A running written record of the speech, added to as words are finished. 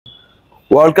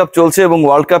World cup চলছে এবং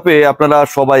world কাপে আপনারা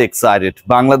সবাই এক্সাইটেড।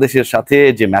 বাংলাদেশের সাথে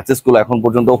যে ম্যাচেসগুলো এখন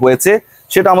পর্যন্ত হয়েছে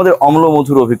সেটা আমাদের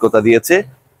অম্লমধুর অভিজ্ঞতা দিয়েছে।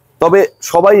 তবে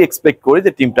সবাই এক্সপেক্ট করি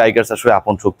যে টিম টাইগার্স আসলে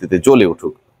আপন শক্তিতে জ্বলে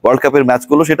উঠুক। ওয়ার্ল্ড কাপের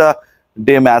ম্যাচগুলো সেটা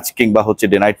ডে ম্যাচ কিংবা হচ্ছে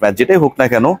ডে নাইট ম্যাচ যেটাই হোক না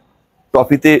কেন,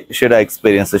 ট্রফিতে সেটা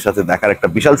এক্সপেরিয়েন্সের সাথে দেখার একটা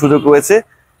বিশাল সুযোগ রয়েছে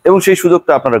এবং সেই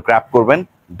সুযোগটা আপনারা গ্র্যাব করবেন।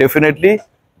 ডেফিনেটলি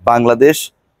বাংলাদেশ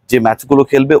যে ম্যাচগুলো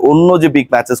খেলবে, অন্য যে বিগ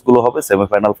ম্যাচেসগুলো হবে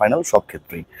সেমিফাইনাল ফাইনাল সব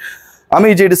ক্ষেত্রেই, আমি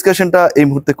যে ডিসকাশনটা এই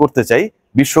মুহূর্তে করতে চাই,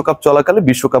 বিশ্বকাপ চলাকালে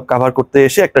বিশ্বকাপ কাভার করতে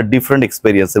এসে একটা ডিফারেন্ট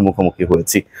এক্সপেরিয়েন্সের মুখোমুখি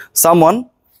হয়েছি। সামওয়ান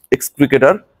এক্স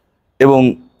ক্রিকেটার এবং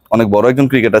অনেক বড় একজন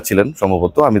ক্রিকেটার ছিলেন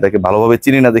সম্ভবত, আমি তাকে ভালোভাবে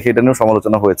চিনি না দেখে এটা নিয়েও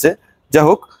সমালোচনা হয়েছে। যাই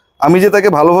হোক, আমি যে তাকে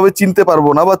ভালোভাবে চিনতে পারবো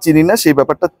না বা চিনি না সেই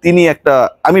ব্যাপারটা তিনি একটা,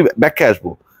 আমি ব্যাখ্যায় আসবো,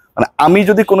 মানে আমি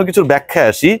যদি কোনো কিছুর ব্যাখ্যায়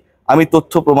আসি আমি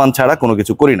তথ্য প্রমাণ ছাড়া কোনো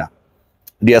কিছু করি না।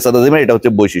 রিয়াসাত আজিমের এটা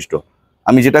হচ্ছে বৈশিষ্ট্য,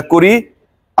 আমি যেটা করি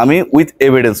আমি উইথ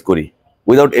এভিডেন্স করি।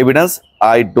 Without evidence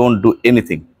I don't do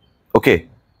anything. ওকে,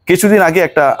 কিছুদিন আগে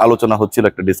একটা আলোচনা হচ্ছিল,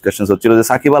 একটা ডিসকাশন হচ্ছিল যে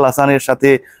সাকিব আল হাসানের সাথে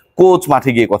কোচ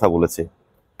মাঠে গিয়ে কথা বলেছে,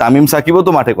 তামিম সাকিবও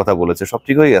তো মাঠে কথা বলেছে, সব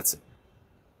ঠিক হয়ে গেছে।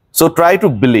 So try to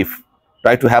believe,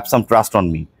 try to have some trust on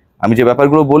me. আমি যে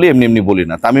ব্যাপারগুলো বলি এমনি এমনি বলি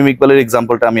না। তামিম ইকবালের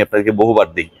এক্সাম্পলটা আমি আপনাকে বহুবার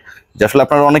দিই, যে আসলে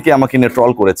আপনারা অনেকেই আমাকে নিয়ে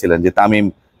ট্রল করেছিলেন যে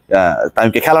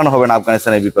তামিমকে খেলানো হবে না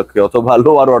আফগানিস্তানের বিপক্ষে, অথবা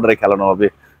লোয়ার অর্ডারে খেলানো হবে,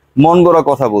 মন গড়া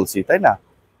কথা বলছি, তাই না?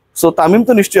 সো তামিম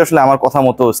তো নিশ্চয়ই আসলে আমার কথা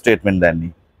মতো স্টেটমেন্ট দেননি,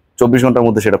 24 ঘন্টার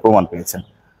মধ্যে সেটা প্রমাণ পেয়েছেন।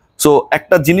 সো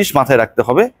একটা জিনিস মাথায় রাখতে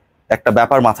হবে, একটা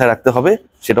ব্যাপার মাথায় রাখতে হবে,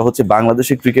 সেটা হচ্ছে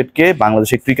বাংলাদেশের ক্রিকেটকে,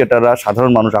 বাংলাদেশের ক্রিকেটাররা,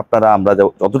 সাধারণ মানুষ, আপনারা, আমরা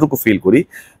যতটুকু ফিল করি,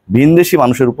 ভিনদেশি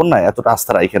মানুষের উপর না এতটা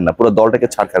আস্থা রাখেন না, পুরো দলটাকে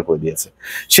ছাড়খাড় করে দিয়েছে।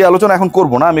 সে আলোচনা এখন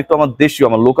করবো না, আমি একটু আমার দেশীয়,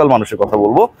 আমার লোকাল মানুষের কথা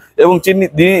বলবো, এবং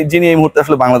যিনি এই মুহূর্তে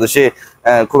আসলে বাংলাদেশে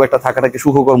খুব একটা থাকাটাকে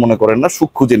সুখকর মনে করেন না, সুখ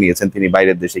খুঁজে নিয়েছেন তিনি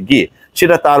বাইরের দেশে গিয়ে,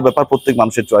 সেটা তার ব্যাপার, প্রত্যেক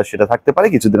মানুষের চয়েস সেটা থাকতে পারে।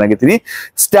 কিছুদিন আগে তিনি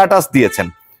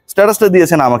স্ট্যাটাসটা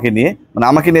দিয়েছেন আমাকে নিয়ে, মানে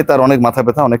আমাকে নিয়ে তার অনেক মাথা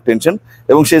ব্যথা, অনেক টেনশন,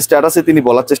 এবং সেই স্ট্যাটাসে তিনি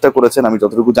বলার চেষ্টা করেছেন, আমি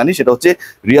যতটুকু জানি সেটা হচ্ছে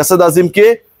রিয়াসাত আজিমকে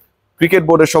ক্রিকেট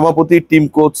বোর্ডের সভাপতি, টিম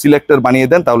কোচ, সিলেক্টর বানিয়ে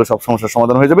দেন, তাহলে সব সমস্যার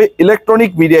সমাধান হয়ে যাবে।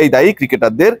 ইলেকট্রনিক মিডিয়াই দায়ী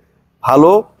ক্রিকেটারদের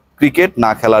ভালো ক্রিকেট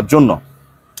না খেলার জন্য।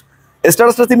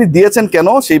 স্ট্যাটাসটা তিনি দিয়েছেন কেন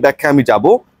সেই ব্যাখ্যা আমি যাব,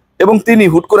 এবং তিনি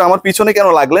হুট করে আমার পিছনে কেন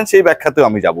লাগলেন সেই ব্যাখ্যাতেও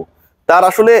আমি যাব। তার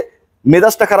আসলে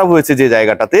মেজাজটা খারাপ হয়েছে যে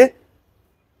জায়গাটাতে,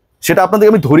 সেটা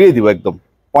আপনাদেরকে আমি ধরিয়ে দিব একদম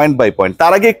পয়েন্ট বাই পয়েন্ট।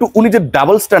 তার আগে একটু, উনি যে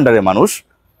ডাবল স্ট্যান্ডার্ডের মানুষ,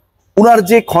 উনার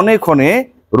যে ক্ষণে ক্ষণে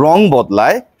রং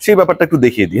বদলায় সেই ব্যাপারটা একটু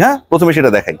দেখিয়ে দিই। হ্যাঁ, প্রথমে সেটা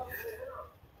দেখাই।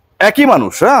 একই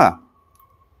মানুষ,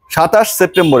 27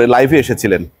 সেপ্টেম্বরে লাইভে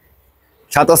এসেছিলেন,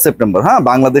 27 সেপ্টেম্বর,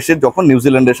 বাংলাদেশের যখন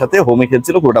নিউজিল্যান্ডের সাথে হোমে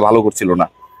খেলছিল, খুব একটা ভালো করছিল না।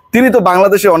 তিনি তো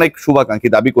বাংলাদেশে অনেক শুভাকাঙ্ক্ষী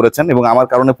দাবি করেছেন এবং আমার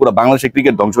কারণে পুরো বাংলাদেশের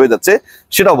ক্রিকেট ধ্বংস হয়ে যাচ্ছে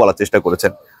সেটাও বলার চেষ্টা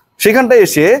করেছেন। সেখানটায়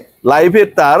এসে লাইভে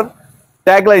তার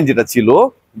ট্যাগলাইন যেটা ছিল,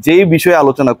 যেই বিষয়ে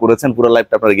আলোচনা করেছেন, পুরো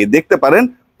লাইভটা আপনারা গিয়ে দেখতে পারেন,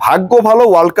 ভাগ্য ভালো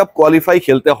ওয়ার্ল্ড কাপ কোয়ালিফাই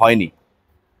খেলতে হয়নি।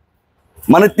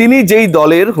 মানে তিনি যেই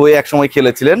দলের হয়ে একসময়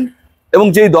খেলেছিলেন এবং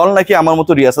যেই দল নাকি আমার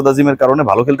মতো রিয়াসাত আজিমের কারণে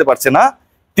ভালো খেলতে পারছে না,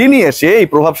 তিনি এসে, এই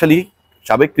প্রভাবশালী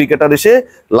সাবেক ক্রিকেটার এসে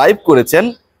লাইভ করেছেন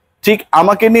ঠিক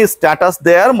আমাকে নিয়ে স্ট্যাটাস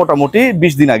দেওয়ার মোটামুটি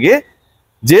 20 দিন আগে,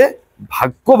 যে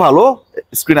ভাগ্য ভালো,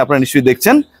 স্ক্রিন আপনারা নিশ্চয়ই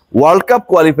দেখছেন, ওয়ার্ল্ড কাপ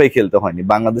কোয়ালিফাই খেলতে হয়নি,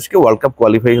 বাংলাদেশকে ওয়ার্ল্ড কাপ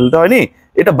কোয়ালিফাই খেলতে হয়নি,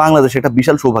 এটা বাংলাদেশ একটা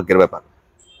বিশাল সৌভাগ্যের ব্যাপার।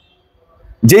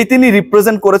 যেই তিনি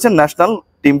রিপ্রেজেন্ট করেছেন ন্যাশনাল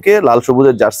টিমকে, লাল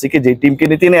সবুজের জার্সিকে, যেই টিমকে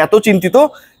নিয়ে তিনি এত চিন্তিত,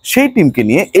 সেই টিমকে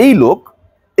নিয়ে এই লোক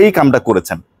এই কামটা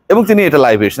করেছেন এবং তিনি এটা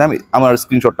লাইভে এসেছেন, আমি আমার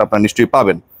স্ক্রিনশটটা আপনারা নিশ্চয়ই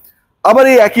পাবেন। আবার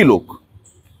এই একই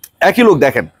লোক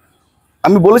দেখেন,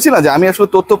 আমি বলেছি না যে আমি আসলে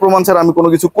তথ্য প্রমাণ ছাড়া আমি কোনো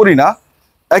কিছু করি না।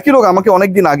 একই লোক আমাকে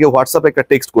অনেকদিন আগে হোয়াটসঅ্যাপে একটা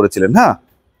টেক্সট করেছিলেন,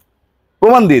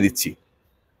 প্রমাণ দিয়ে দিচ্ছি,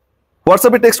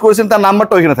 হোয়াটসঅ্যাপে টেক্সট করেছেন, তার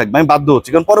নাম্বারটা ওইখানে থাকবে, আমি বাধ্য হচ্ছি,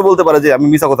 কারণ পরে বলতে পারে যে আমি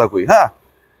মিছা কথা কই।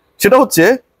 সেটা হচ্ছে,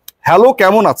 হ্যালো,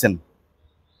 কেমন আছেন?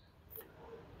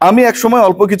 আমি একসময়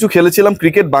অল্প কিছু খেলেছিলাম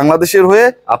ক্রিকেট বাংলাদেশের হয়ে,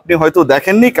 আপনি হয়তো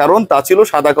দেখেননি, কারণ তা ছিল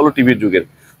সাদা কালো টিভির যুগের।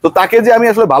 তো তাকে যে আমি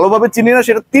আসলে ভালোভাবে চিনি না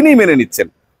সেটা তিনি মেনে নিচ্ছেন,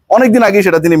 অনেকদিন আগে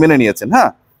সেটা তিনি মেনে নিয়েছেন।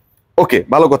 ওকে,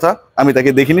 ভালো কথা, আমি তাকে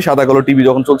দেখিনি, সাদা কালো টিভি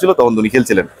যখন চলছিল তখন তিনি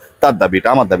খেলছিলেন, তার দাবি, এটা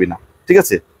আমার দাবি না, ঠিক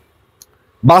আছে?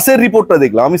 বাসের রিপোর্টটা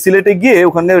দেখলাম, আমি সিলেটে গিয়ে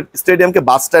ওখানে স্টেডিয়ামকে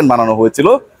বাস স্ট্যান্ড বানানো হয়েছিল,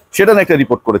 সেটা নিয়ে একটা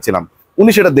রিপোর্ট করেছিলাম,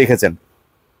 উনি সেটা দেখেছেন।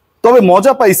 তবে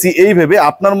মজা পাইছি এই ভেবে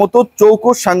আপনার মতো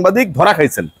চৌকস সাংবাদিক ধরা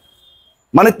খাইছেন।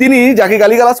 মানে তিনি যাকে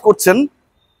গালিগালাজ করছেন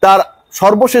তার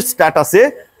সর্বশেষ স্ট্যাটাসে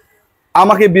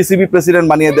আমাকে বিসিবি প্রেসিডেন্ট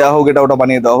বানিয়ে দেওয়া হোক, এটা ওটা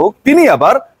বানিয়ে দেওয়া হোক, তিনি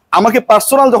আবার আমাকে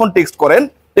পার্সোনাল যখন টেক্সট করেন,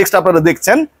 টেক্সট আপনারা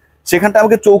দেখছেন, সেখানটা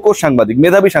আমাকে চৌকস সাংবাদিক,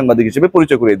 মেধাবী সাংবাদিক হিসেবে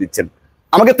পরিচয় করিয়ে দিচ্ছেন,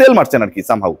 আমাকে তেল মারছেন আর কি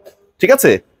সামহাউ, ঠিক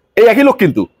আছে? এই একই লোক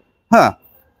কিন্তু।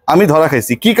 আমি ধরা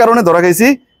খাইছি, কি কারণে ধরা খাইছি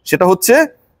সেটা হচ্ছে,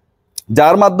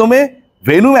 যার মাধ্যমে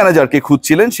ভেন্যু ম্যানেজারকে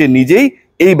খুঁজছিলেন সে নিজেই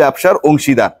এই ব্যবসার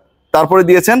অংশীদার, তারপরে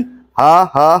দিয়েছেন হা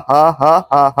হা হা হা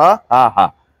হা হা হা হা।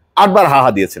 8 বার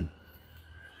হাহা দিয়েছেন।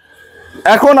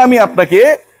 এখন আমি আপনাকে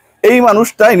এই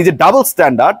মানুষটা নিজের ডাবল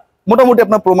স্ট্যান্ডার্ড মোটামুটি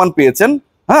আপনার প্রমাণ পেয়েছেন,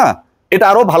 হ্যাঁ, এটা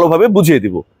আরো ভালোভাবে বুঝিয়ে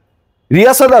দিব।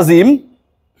 রিয়াসাত আজিম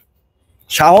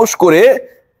সাহস করে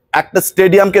একটা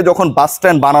স্টেডিয়ামকে যখন বাস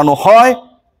স্ট্যান্ড বানানো হয়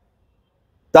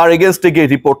তার এগেনস্টে গিয়ে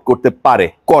রিপোর্ট করতে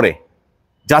করে।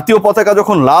 জাতীয় পতাকা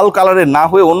যখন লাল কালারের না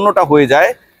হয়ে অন্যটা হয়ে যায়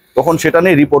তখন সেটা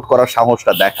নিয়ে রিপোর্ট করার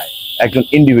সাহসটা দেখায় একজন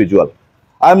individual.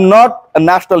 I am not a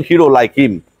national hero like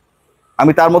him,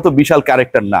 আমি তার মতো বিশাল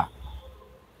ক্যারেক্টার না।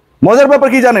 মজার ব্যাপার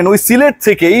কি জানেন, ওই সিলেট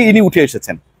থেকেই ইনি উঠে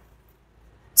এসেছেন।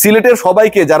 সিলেটের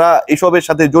সবাইকে যারা এসবের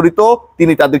সাথে জড়িত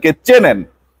তিনি তাদেরকে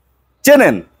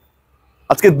চেনেন।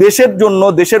 আজকে দেশের জন্য,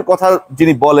 দেশের কথা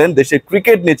যিনি বলেন, দেশের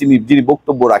ক্রিকেট নিয়ে যিনি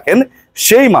বক্তব্য রাখেন,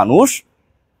 সেই মানুষ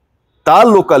তার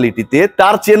লোকালিটিতে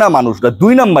তার চেনা মানুষরা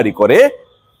 2 নাম্বারই করে,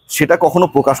 সেটা কখনো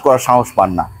প্রকাশ করার সাহস পান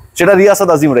না। সেটা রিয়াসাত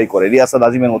আজিমরাই করে। রিয়াসাত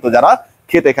আজিমের মতো যারা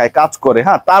খেতে খায়, কাজ করে,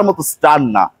 হ্যাঁ, তার মতো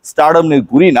স্টারডম নিয়ে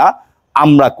ঘুরি না,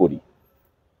 আমরা করি।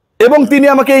 এবং তিনি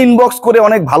আমাকে ইনবক্স করে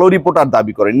অনেক ভালো রিপোর্টার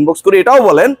দাবি করেন। ইনবক্স করে এটাও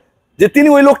বলেন যে তিনি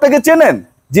ওই লোকটাকে চেনেন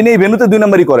যিনি এই ভেন্যুতে 2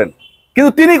 নাম্বারই করেন,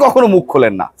 কিন্তু তিনি কখনো মুখ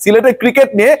খোলেন না। সিলেটের ক্রিকেট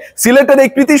নিয়ে সিলেটের এই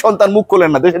কৃতি সন্তান মুখ খোলেন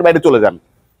না, দেশের বাইরে চলে যান।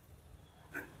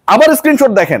 আবার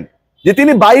স্ক্রিনশট দেখেন যে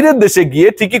তিনি বাইরের দেশে গিয়ে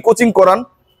ঠিকই কোচিং করান,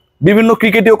 বিভিন্ন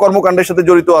ক্রিকেটীয় কর্মকাণ্ডের সাথে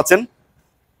জড়িত আছেন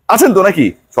তো নাকি?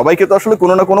 সবাইকে তো আসলে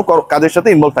কোনো না কোনো কাজের সাথে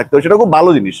ইনভলভ থাকতে হয়, সেটা খুব ভালো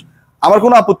জিনিস, আমার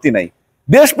কোনো আপত্তি নাই।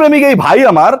 দেশপ্রেমিক এই ভাই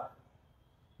আমার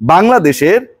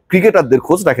বাংলাদেশের ক্রিকেটারদের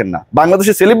খোঁজ রাখেন না,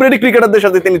 বাংলাদেশের সেলিব্রিটি ক্রিকেটারদের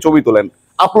সাথে তিনি ছবি তোলেন,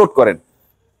 আপলোড করেন।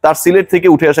 তার সিলেট থেকে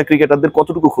উঠে আসা ক্রিকেটারদের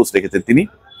কতটুকু খোঁজ রেখেছেন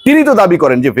তিনি তো দাবি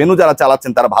করেন যে ভেন্যু যারা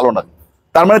চালাচ্ছেন তারা ভালো না।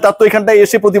 তার মানে তার তো এখানটায়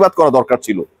এসে প্রতিবাদ করা দরকার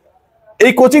ছিল।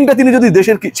 এই কোচিংটা তিনি যদি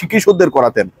দেশের কিশোরদের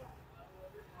করাতেন,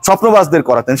 স্বপ্নবাসদের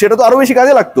করাতেন, সেটা তো আরো বেশি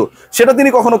কাজে লাগতো। সেটা তিনি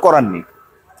কখনো করাননি,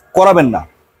 করাবেন না।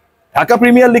 ঢাকা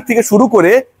প্রিমিয়ার লিগ থেকে শুরু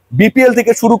করে, বিপিএল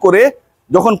থেকে শুরু করে,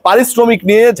 যখন পারিশ্রমিক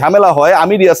নিয়ে ঝামেলা হয়,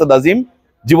 আমি রিয়াসাত আজিম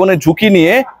জীবনের ঝুঁকি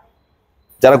নিয়ে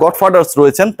যারা গডফাদার্স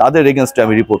রয়েছেন তাদের এগেনস্টে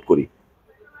আমি রিপোর্ট করি।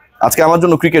 আজকে আমার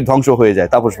জন্য ক্রিকেট ধ্বংস হয়ে যায়,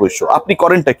 তাপস বৈশ্য। আপনি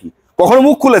করেনটা কি? কখনো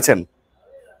মুখ খুলেছেন?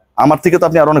 আমার থেকে তো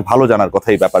আপনি আরো অনেক ভালো জানার কথা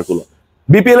এই ব্যাপারগুলো।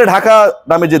 বিপিএল এ ঢাকা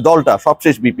নামে যে দলটা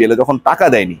সবশেষ বিপিএল এ যখন টাকা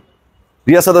দেয়নি,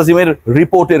 রিয়াসাত আজিমের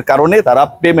রিপোর্টের কারণে তারা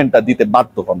পেমেন্টটা দিতে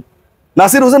বাধ্য হন।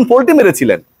 নাসির হোসেন পোল্টি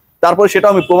মেরেছিলেন, তারপরে সেটা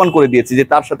আমি প্রমাণ করে দিয়েছি যে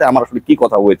তার সাথে আমার আসলে কি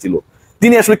কথা হয়েছিল,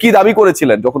 তিনি আসলে কি দাবি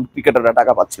করেছিলেন যখন ক্রিকেটাররা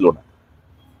টাকা পাচ্ছিল না।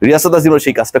 রিয়াসাত আজিম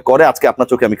সেই কাজটা করে। আজকে আপনার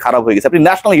চোখে আমি খারাপ হয়ে গেছি। আপনি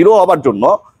ন্যাশনাল হিরো হবার জন্য,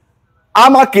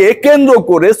 আমাকে কেন্দ্র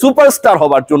করে সুপারস্টার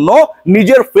হবার জন্য,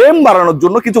 নিজের ফেম বাড়ানোর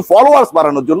জন্য, কিছু ফলোয়ার্স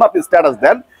বাড়ানোর জন্য আপনি স্ট্যাটাস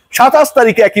দেন। 27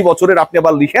 তারিখে একই বছরের আপনি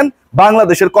আবার লিখেন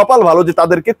বাংলাদেশের কপাল ভালো যে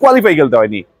তাদেরকে কোয়ালিফাই খেলতে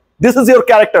হয়নি। This is your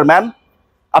character man.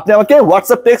 আপনি আমাকে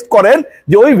হোয়াটসঅ্যাপ টেক্সট করেন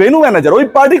যে ওই ভেন্যু ম্যানেজার, ওই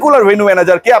পার্টিকুলার ভেন্যু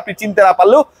ম্যানেজারকে আপনি চিনতে না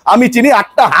পারলেও আমি চিনি,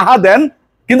 8টা হাহা দেন,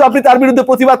 কিন্তু আপনি তার বিরুদ্ধে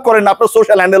প্রতিবাদ করেন না, আপনার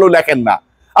সোশ্যাল হ্যান্ডেলও লেখেন না।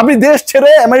 আপনি দেশ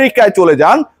ছেড়ে আমেরিকায় চলে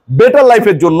যান বেটার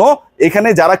লাইফের জন্য। এখানে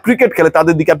যারা ক্রিকেট খেলে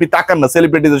তাদের দিকে আপনি তাকান না,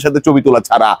 সেলিব্রিটিদের সাথে ছবি তোলা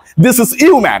ছাড়া। This is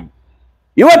you man,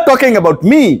 you are talking about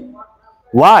me.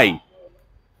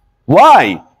 Y?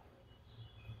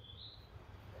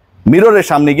 মিররের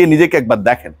সামনে গিয়ে নিজেকে একবার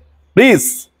দেখেন প্লিজ,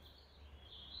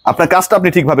 আপনার কাজটা আপনি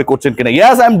ঠিকভাবে করছেন কিনা।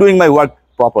 Yes, I am doing my work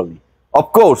properly,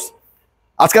 of course.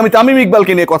 আজকে আমি তামিম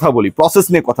ইকবালকে নিয়ে কথা বলি, প্রসেস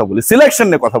নিয়ে কথা বলি, সিলেকশন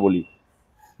নিয়ে কথা বলি,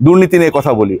 দুর্নীতি নিয়ে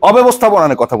কথা বলি, অব্যবস্থাপনা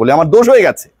নিয়ে কথা বলি। আমার দোষ হয়ে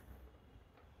গেছে।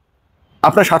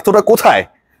 আপনার স্বার্থটা কোথায়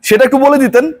সেটা একটু বলে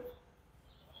দিতেন,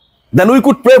 then we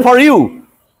could pray for you,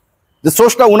 যে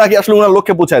সোর্সটা উনাকে আসলে উনার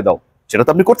লক্ষ্যে পৌঁছায় দাও। সেটা তো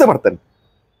আপনি করতে পারতেন,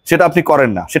 সেটা আপনি করেন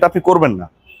না, সেটা আপনি করবেন না।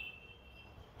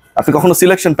 আপনি কখনো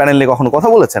সিলেকশন প্যানেল নিয়ে কখনো কথা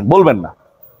বলেছেন? বলবেন না।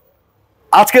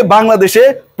 আজকে বাংলাদেশে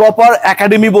প্রপার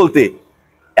একাডেমি বলতে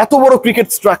এত বড় ক্রিকেট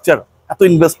স্ট্রাকচার, এত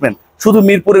ইনভেস্টমেন্ট, শুধু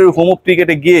মিরপুরের হোম অফ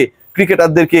ক্রিকেটে গিয়ে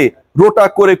ক্রিকেটারদেরকে রোটা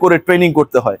করে করে ট্রেনিং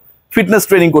করতে হয়, ফিটনেস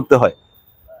ট্রেনিং করতে হয়।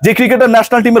 যে ক্রিকেটার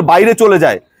ন্যাশনাল টিমের বাইরে চলে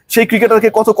যায় সেই ক্রিকেটারকে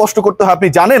কত কষ্ট করতে হয় আপনি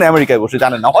জানেন? আমেরিকায় বসে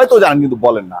জানেন না, হয়তো জানেন কিন্তু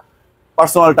বলেন না।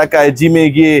 পার্সোনাল টাকায় জিমে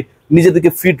গিয়ে নিজেদেরকে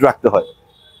ফিট রাখতে হয়,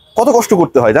 কত কষ্ট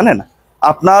করতে হয় জানেন?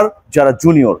 আপনার যারা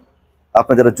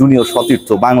জুনিয়র সতীর্থ,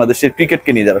 বাংলাদেশের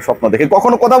ক্রিকেটকে নিয়ে যারা স্বপ্ন দেখে,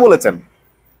 কখনো কথা বলেছেন?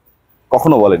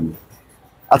 কখনো বলেননি।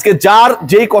 আজকে যার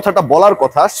যেই কথাটা বলার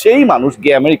কথা সেই মানুষ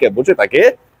গিয়ে আমেরিকায় বসে থাকে,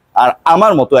 আর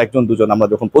আমার মতো একজন দুজন আমরা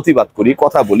যখন প্রতিবাদ করি,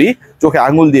 কথা বলি, চোখে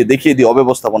আঙুল দিয়ে দেখিয়ে দিই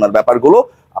অব্যবস্থাপনার ব্যাপারগুলো,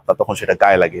 আপনার তখন সেটা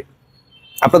গায়ে লাগে।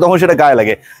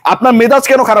 আপনার মেজাজ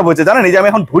কেন খারাপ হয়েছে জানেন? এই যে আমি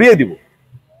এখন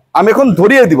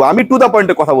ধরিয়ে দিব, আমি টু দা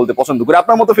পয়েন্টে কথা বলতে পছন্দ করি।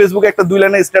 আপনার মতো ফেসবুকে একটা 2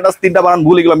 লাইনের স্ট্যাটাস 3টা বানান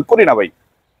ভুলে গেল, আমি করি না ভাই।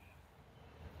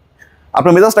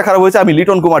 আপনার মেজাজটা খারাপ হয়েছে, আমি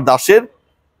লিটন কুমার দাসের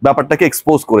ব্যাপারটাকে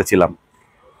এক্সপোজ করেছিলাম।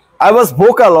 I was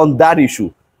vocal on that issue.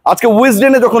 আজকে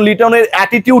উইজডেনে যখন লিটনের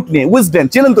অ্যাটিটিউড নিয়ে, উইজডেন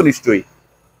চেনেন তো নিশ্চয়ই,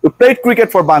 played cricket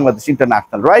for Bangladesh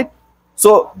international, right?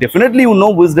 So definitely you know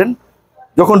Wisden.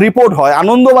 যখন রিপোর্ট হয়,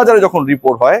 আনন্দবাজারে যখন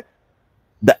রিপোর্ট হয়,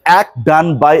 the act done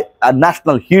by a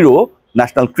national hero,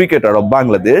 national cricketer of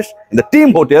Bangladesh in the team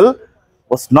hotel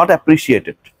was not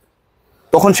appreciated,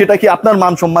 তখন সেটা কি আপনার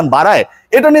মান সম্মান বাড়ায়?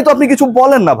 এটা নিয়ে তো আপনি কিছু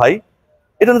বলেন না ভাই,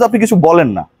 এটা নিয়ে তো আপনি কিছু বলেন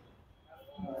না,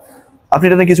 আপনি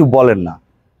এটা নিয়ে কিছু বলেন না।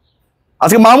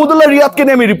 আজকে মাহমুদুল্লাহ রিয়াদকে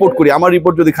নিয়ে আমি রিপোর্ট করি, আমার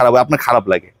রিপোর্ট যদি খারাপ হয় আপনার খারাপ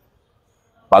লাগে।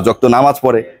 5 ওয়াক্ত নামাজ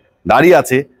পড়ে, দাড়ি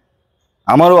আছে,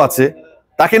 আমারও আছে,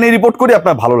 তাকে নিয়ে রিপোর্ট করি,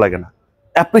 আপনার ভালো লাগে না।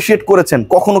 অ্যাপ্রিসিয়েট করেছেন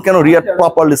কখনো? কেন রিয়াদ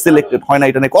প্রপারলি সিলেক্টেড হয় না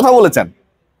এটা নিয়ে কথা বলেছেন?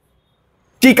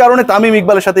 কি কারণে তামিম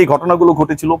ইকবালের সাথে এই ঘটনাগুলো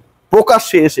ঘটেছিল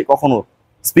প্রকাশ্যে এসে কখনো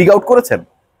স্পিক আউট করেছেন?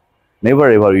 Never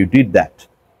ever you did that.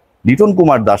 Liton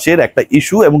Kumar দাসের একটা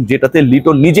ইস্যু, এবং যেটাতে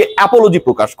লিটন নিজে অ্যাপোলজি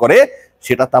প্রকাশ করে,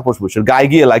 সেটা তাপস বসুর গায়ে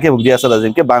গিয়ে লাগে এবং রিয়াসাত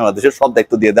আজিমকে বাংলাদেশের সব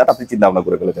দায়িত্ব দিয়ে দেন। আপনি চিন্তা ভাবনা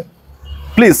করে ফেলেছেন।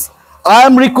 Please, I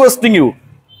am requesting you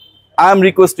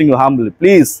Hanbali,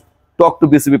 please talk to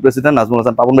BCB president Nazmul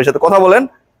Hasan Papon ভাইয়ের সাথে কথা বলেন।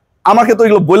 আমাকে তো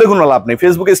এগুলো বলে কোনো লাভ নেই,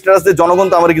 ফেসবুকে স্ট্যাটাস দিয়ে জনগণ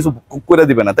তো আমার কিছু করে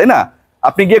দিবে না, তাই না?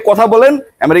 আপনি গিয়ে কথা বলেন,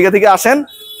 আমেরিকা থেকে আসেন,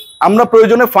 আমরা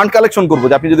প্রয়োজনে ফান্ড কালেকশন করবো,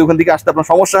 যে আপনি যদি ওখান থেকে আসতে আপনার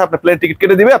সমস্যা হয়, আপনার প্লেন টিকিট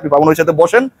কেটে দিবে, আপনি পাপন ভাইয়ের সাথে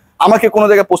বসেন, আমাকে কোনো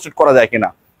জায়গায় পোস্টেড করা যায় কিনা।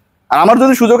 আর আমার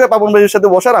যদি সুযোগ হয় পাপন ভাইয়ের সাথে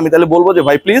বসার, আমি তাহলে বলবো যে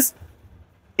ভাই প্লিজ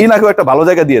ইনাকেও একটা ভালো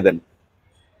জায়গা দিয়ে দেন,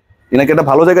 ইনাকে একটা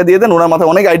ভালো জায়গা দিয়ে দেন। ওনার মাথায়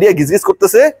অনেক আইডিয়া গিজগিজ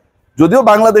করতেছে, যদিও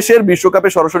বাংলাদেশের বিশ্বকাপে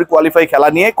সরাসরি কোয়ালিফাই খেলা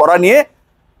নিয়ে করা নিয়ে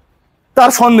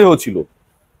তার সন্দেহ ছিল,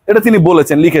 এটা তিনি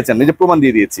বলেছেন, লিখেছেন, এই যে প্রমাণ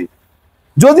দিয়ে দিয়েছি।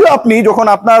 যদিও আপনি যখন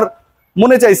আপনার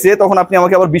মনে চাইছে তখন আপনি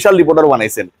আমাকে আবার বিশাল রিপোর্টার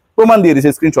বানাইছেন, প্রমাণ দিয়ে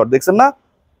দিয়েছে, স্ক্রিনশট দেখছেন না?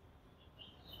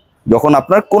 যখন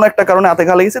আপনার কোন একটা কারণে হাতে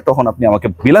ঘা লেগেছে তখন আপনি আমাকে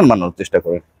ভিলেন বানানোর চেষ্টা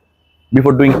করেন।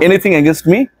 Before doing anything against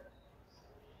me,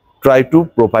 try to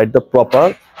provide the proper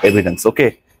evidence, okay?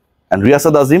 And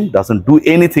Riyasat Azim doesn't do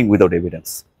anything without evidence.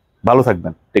 ভালো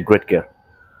থাকবেন, take great care.